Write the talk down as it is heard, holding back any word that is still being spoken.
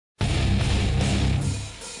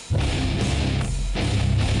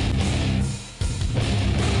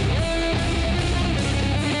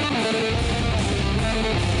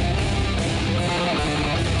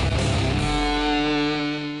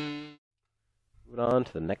on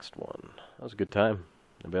to the next one. That was a good time.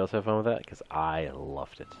 Anybody else have fun with that? Because I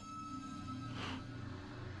loved it.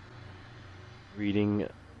 Reading.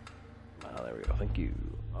 Oh, there we go. Thank you.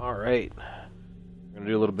 Alright. I'm going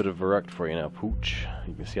to do a little bit of Verruct for you now, Pooch.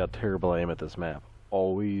 You can see how terrible I am at this map.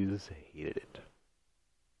 Always hated it.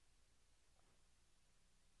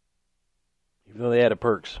 Even though they added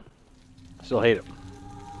perks. I still hate it.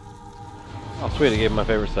 Oh, sweet. I gave him my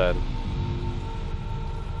favorite side.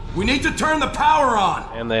 We need to turn the power on!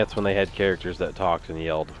 And that's when they had characters that talked and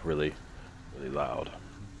yelled really, really loud.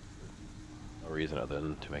 No reason other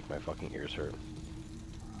than to make my fucking ears hurt.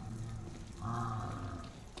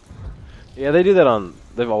 Yeah, they do that on...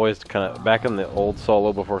 They've always kind of... Back in the old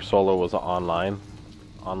Solo, before Solo was online,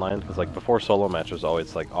 because like before Solo match was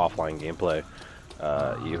always like offline gameplay,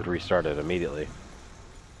 you would restart it immediately.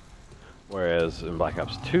 Whereas in Black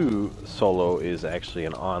Ops 2, Solo is actually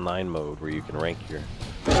an online mode where you can rank your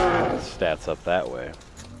stats up that way.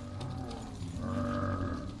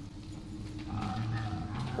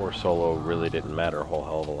 Before Solo really didn't matter a whole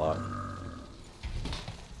hell of a lot.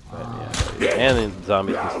 But yeah, and then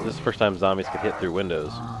zombies. This is the first time zombies could hit through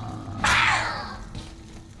windows.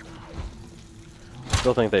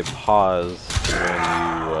 Still think they pause when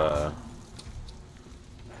you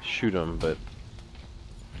shoot them, but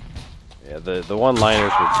yeah, the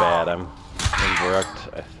one-liners were bad. I'm in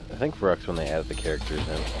Verruct. I think Verruct's when they added the characters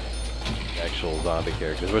in, the actual zombie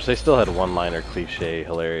characters, which they still had one-liner, cliche,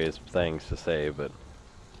 hilarious things to say, but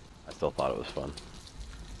I still thought it was fun.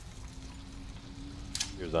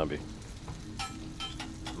 Your zombie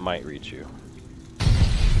might reach you.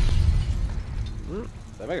 Did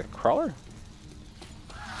I make a crawler?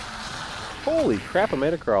 Holy crap! I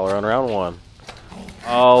made a crawler on round 1.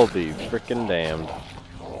 I'll be frickin' damned. Look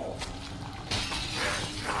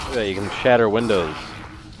at that, you can shatter windows.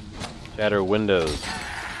 Shatter windows.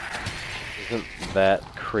 Isn't that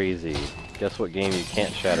crazy? Guess what game you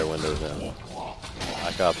can't shatter windows in?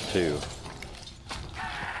 Black Ops 2.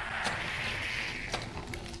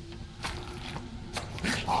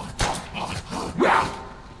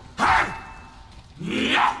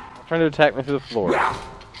 Trying to attack me through the floor.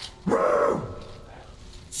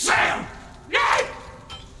 Sam!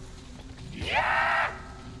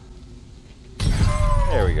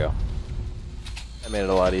 There we go. That made it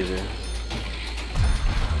a lot easier.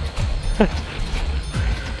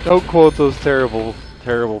 Don't quote those terrible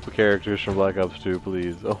characters from Black Ops 2,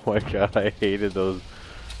 please. Oh my god, I hated those.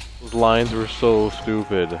 Those lines were so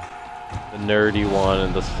stupid. The nerdy one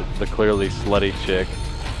and the clearly slutty chick.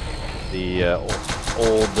 The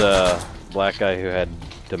old black guy who had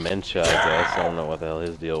dementia, I guess. I don't know what the hell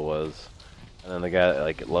his deal was. And then the guy that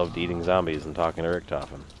like loved eating zombies and talking to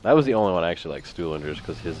Richtofen. That was the only one I actually liked Stuhlinger's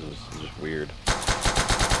because his was just weird.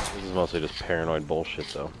 This is mostly just paranoid bullshit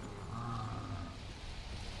though.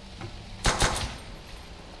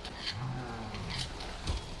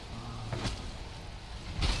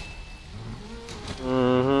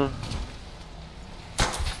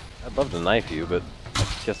 I'd love to knife you, but I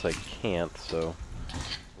guess I can't, so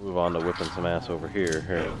move on to whipping some ass over here.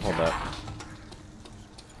 Here, hold that.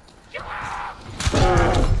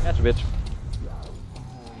 Gotcha, bitch.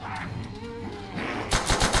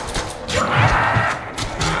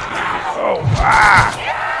 Oh,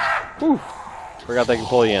 ah! Whew. Forgot they can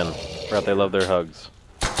pull you in. Forgot they love their hugs.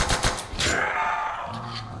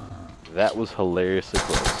 That was hilariously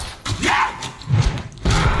close.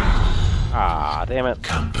 Ah, damn it.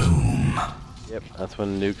 Kaboom. Yep, that's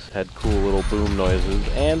when nukes had cool little boom noises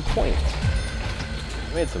and points.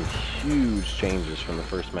 They made some huge changes from the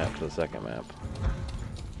first map to the second map.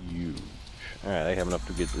 Huge. Alright, I have enough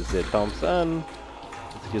to get the Z Thompson.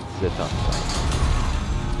 Let's get the Z Thompson.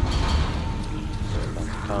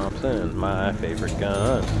 Thompson, my favorite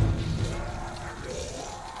gun.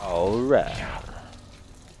 Alright.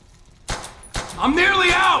 I'm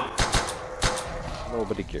nearly out!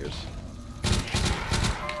 Nobody cares.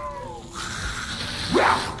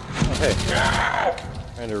 Oh, hey.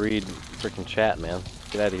 Trying to read freaking chat, man.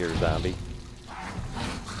 Get out of here, zombie.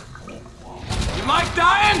 You like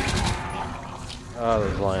dying? Oh,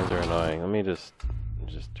 those lines are annoying. Let me just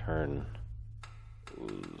turn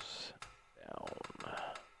those down.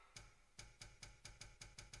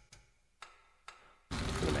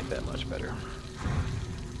 It's gonna make that much better.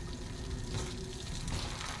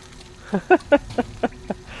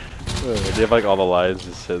 Do you have like all the lines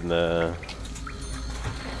just sitting there?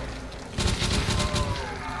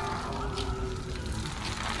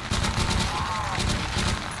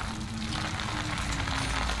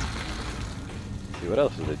 What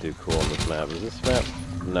else did they do cool on this map? Is this map?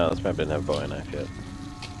 No, this map didn't have Bowie knife yet.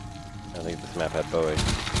 I think this map had Bowie.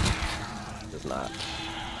 does not.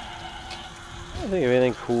 I don't think of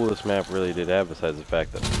anything cool this map really did have besides the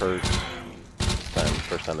fact that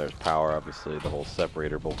first time there's power, obviously, the whole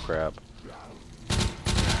separator bull crap.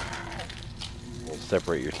 We'll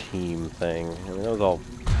separate your team thing. I mean, that was all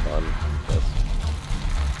fun. But...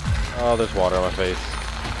 oh, there's water on my face.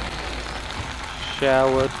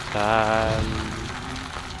 Shower time.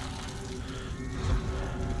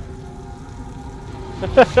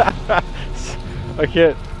 I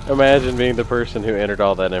can't imagine being the person who entered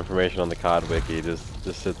all that information on the COD wiki. Just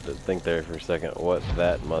think there for a second what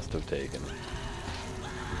that must have taken.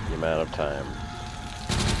 The amount of time.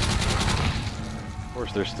 Of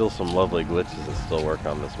course, there's still some lovely glitches that still work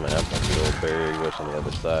on this map, like the old barrier glitch on the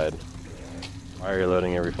other side. Why are you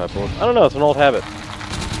loading every 5 bullets? I don't know, it's an old habit.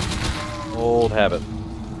 Old habit.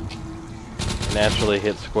 I naturally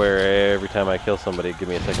hit square every time I kill somebody, give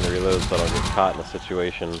me a second to reload so I don't get caught in a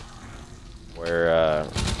situation where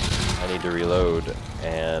I need to reload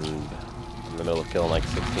and in the middle of killing like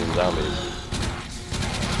 16 zombies.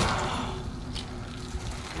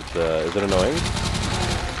 Is it annoying?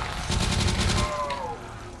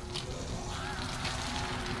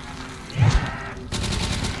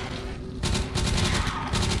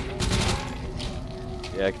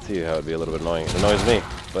 Yeah, I can see how it'd be a little bit annoying. It annoys me,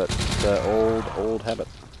 but it's an old habit.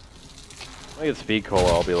 When I get speed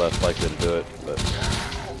cola, I'll be less likely to do it, but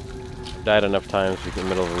I've died enough times in the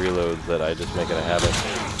middle of reloads that I just make it a habit.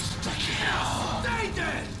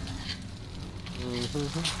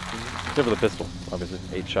 Except for the pistol, obviously.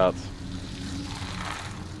 8 shots.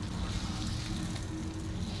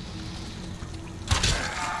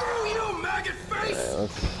 Yeah,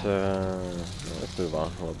 let's move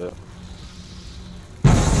on a little bit.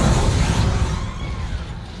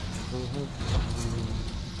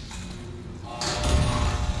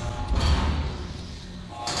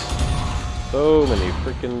 So many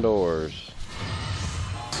freaking doors.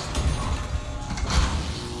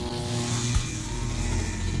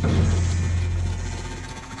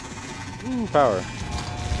 Power.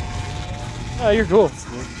 Oh, you're cool.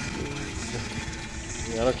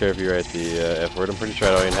 I don't care if you write the F word. I'm pretty sure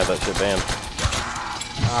I don't even have that shit banned.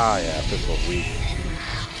 Ah, yeah, pistol's weak.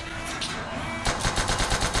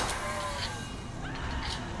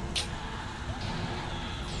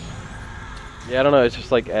 Yeah, I don't know. It's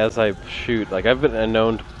just like as I shoot, like I've been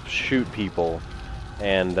known to shoot people,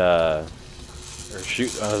 and or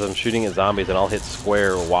shoot as I'm shooting at zombies, and I'll hit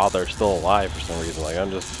square while they're still alive for some reason. Like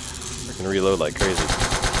I'm just freaking reload like crazy.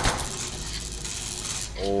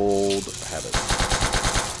 Old habit.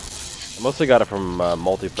 I mostly got it from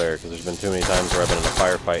multiplayer because there's been too many times where I've been in a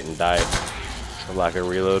firefight and died from lack of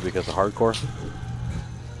reload because of hardcore.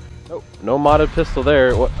 Oh, no modded pistol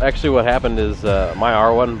there. What happened is my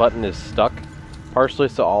R1 button is stuck partially,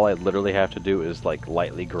 so all I literally have to do is like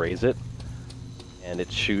lightly graze it, and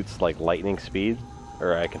it shoots like lightning speed,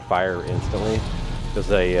 or I can fire instantly.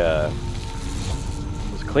 Because I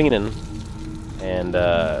was cleaning and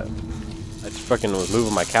I just fucking was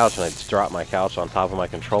moving my couch, and I just dropped my couch on top of my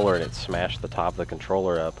controller, and it smashed the top of the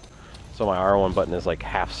controller up. So my R1 button is like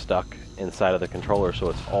half stuck inside of the controller, so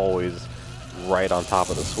it's always right on top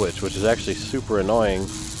of the switch, which is actually super annoying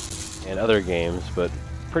in other games, but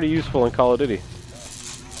pretty useful in Call of Duty.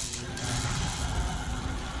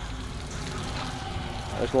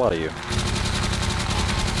 There's a lot of you.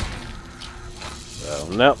 So,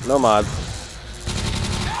 nope, no mods.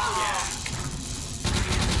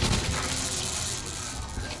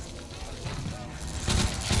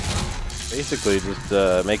 Basically, just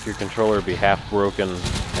make your controller be half broken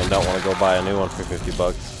and don't want to go buy a new one for 50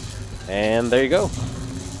 bucks. And there you go.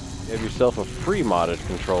 You have yourself a free modded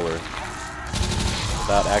controller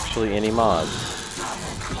without actually any mods.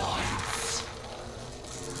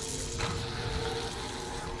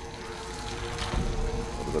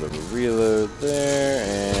 A little bit of a reload there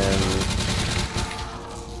and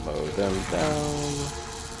mow them down.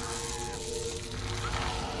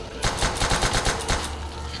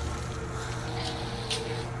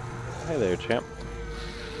 Hey there, champ.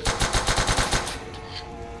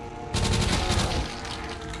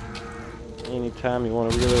 Anytime you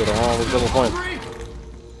want to reload on all those little points.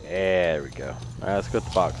 Yeah, there we go. Alright, let's go with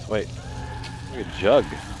the box. Wait. Look at Jug.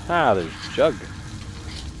 Ah, there's Jug.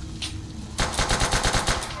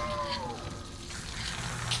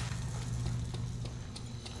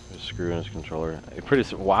 There's a screw in his controller.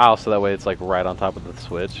 Wow, so that way it's like right on top of the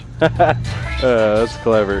switch. That's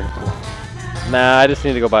clever. Nah, I just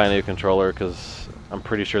need to go buy a new controller because I'm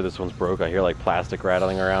pretty sure this one's broke. I hear like plastic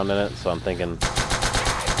rattling around in it, so I'm thinking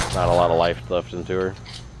not a lot of life left into her.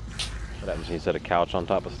 What happens when you set a couch on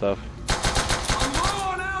top of stuff?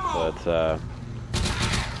 But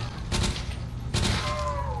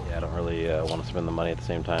really want to spend the money at the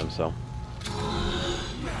same time, so.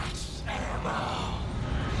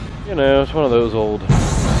 You know, it's one of those old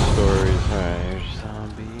stories. Alright, here's a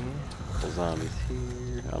zombie. Couple zombies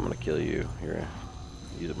here. I'm gonna kill you. Here,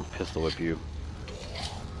 use a pistol whip you.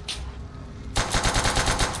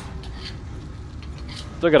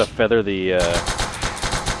 Still gotta feather the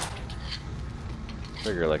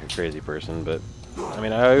trigger like a crazy person, but I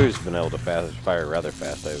mean, I've always been able to fire rather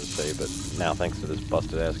fast, I would say, but now thanks to this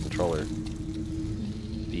busted ass controller,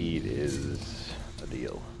 speed is a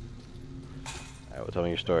deal. Alright, well, tell me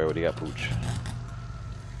your story. What do you got, Pooch?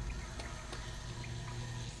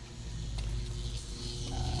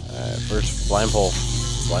 Alright, first blind pole.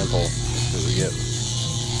 Blind pole. Let's see what we get.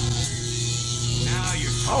 Now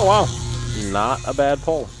you're Oh wow! Not a bad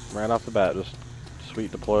pull. Right off the bat, just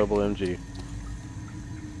sweet deployable MG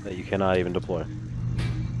that you cannot even deploy.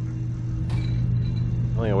 The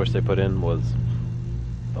only thing I wish they put in was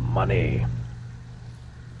the money.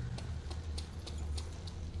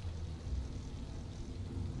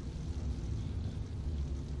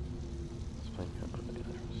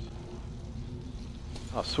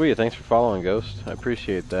 Oh sweet, thanks for following, Ghost. I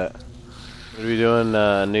appreciate that. We'll be doing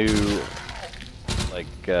a new, like,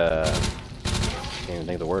 I can't even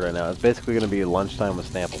think of the word right now. It's basically going to be lunchtime with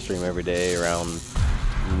Stamp. Will stream every day around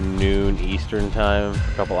noon Eastern time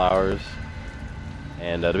for a couple hours.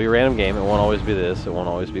 And it'll be a random game. It won't always be this. It won't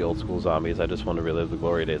always be old school zombies. I just want to relive the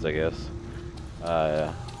glory days, I guess.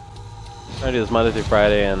 Trying to do this Monday through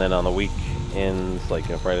Friday, and then on the weekends, like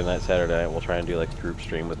Friday night, Saturday night, we'll try and do like a group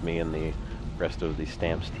stream with me and the rest of the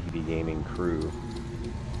StampsTV gaming crew.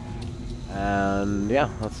 And yeah,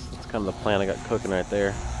 that's kind of the plan I got cooking right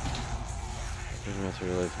there. I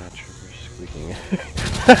realized my trigger's squeaking.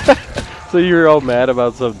 So you were all mad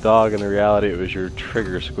about some dog, and in reality it was your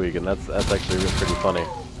trigger squeaking. That's actually pretty funny.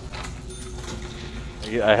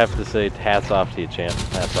 I have to say, hats off to you, champ.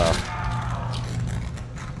 Hats off.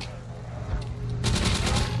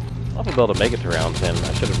 I'll be able to make it to round 10.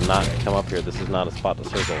 I should have not come up here. This is not a spot to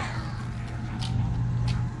circle.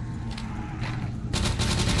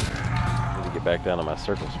 Need to get back down to my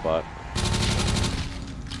circle spot.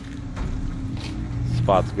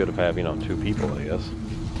 Spot's good if I have, you know, 2 people, I guess.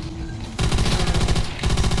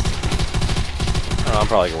 I don't know, I'm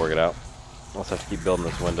probably gonna work it out. I'll just have to keep building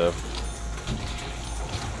this window.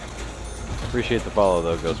 Appreciate the follow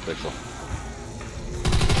though, Ghost Pixel.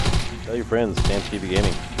 Tell your friends, StampsTV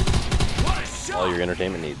Gaming. All your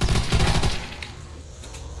entertainment needs.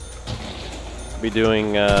 I'll be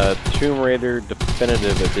doing Tomb Raider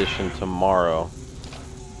Definitive Edition tomorrow.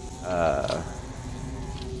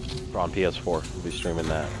 On PS4. We'll be streaming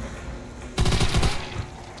that.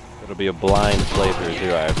 It'll be a blind playthrough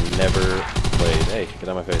too. I've never played. Hey, get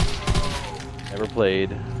out of my face. Never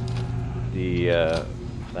played the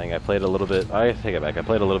thing. I played a little bit. I take it back. I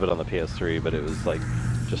played a little bit on the PS3, but it was like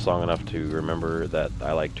just long enough to remember that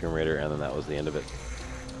I like Tomb Raider, and then that was the end of it.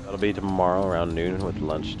 That'll be tomorrow around noon with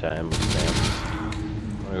lunchtime with Sam.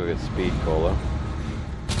 I'm gonna go get Speed Cola.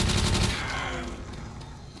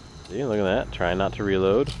 See, look at that. Trying not to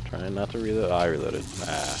reload. Trying not to reload. Oh, I reloaded.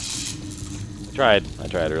 Ah. I tried. I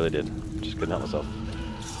really did. Just couldn't help myself.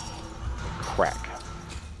 Crack.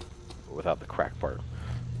 But without the crack part.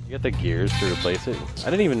 You get the gears to replace it. I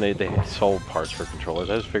didn't even know they sold parts for controllers.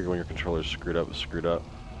 I just figured when your controller's screwed up, it's screwed up.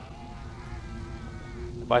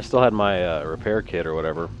 If I still had my repair kit or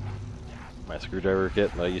whatever, my screwdriver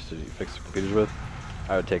kit that I used to fix the computers with,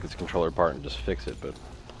 I would take this controller apart and just fix it, but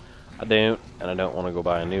I don't, and I don't want to go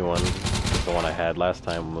buy a new one. The one I had last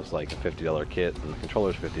time was like a $50 kit, and the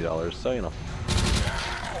controller's $50, so you know.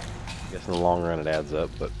 I guess in the long run it adds up,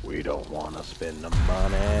 but we don't want to spend the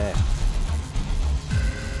money.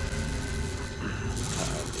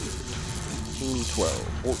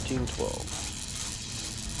 14-12.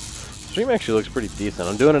 Stream actually looks pretty decent.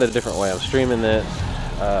 I'm doing it a different way. I'm streaming it,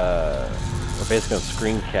 we're basically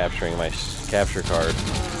screen capturing my capture card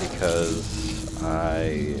because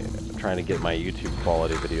I'm trying to get my YouTube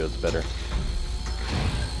quality videos better.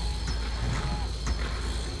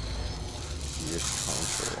 Gears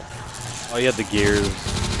console. Oh, you had the gears,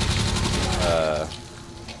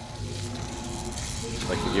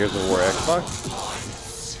 like the Gears of War Xbox?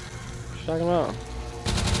 What you talking about?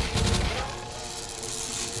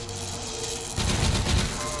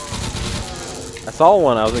 I saw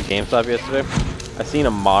one. I was at GameStop yesterday. I seen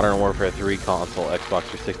a Modern Warfare 3 console Xbox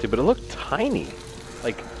 360, but it looked tiny.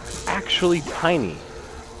 Like, actually tiny.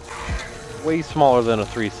 Way smaller than a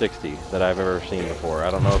 360 that I've ever seen before.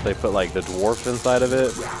 I don't know if they put like the dwarf inside of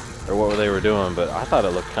it or what they were doing, but I thought it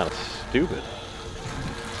looked kind of stupid.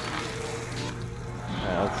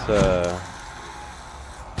 Yeah, let's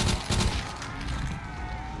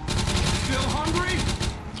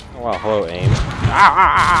wow, hello, aim.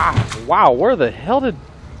 Wow, where the hell did...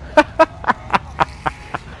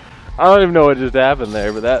 I don't even know what just happened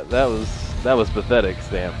there, but that was pathetic,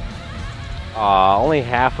 Stamp. Only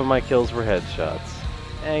half of my kills were headshots.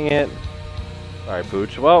 Dang it. Sorry,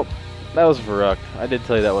 Pooch. Well, that was Verrucked. I did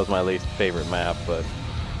tell you that was my least favorite map, but...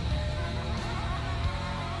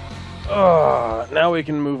 now we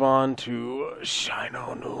can move on to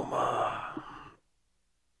Shinonuma.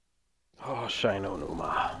 Oh,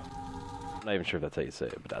 Shinonuma. I'm not even sure if that's how you say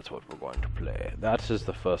it, but that's what we're going to play. That is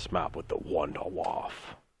the first map with the Wonder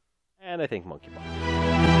Waff. And I think Monkey Ball.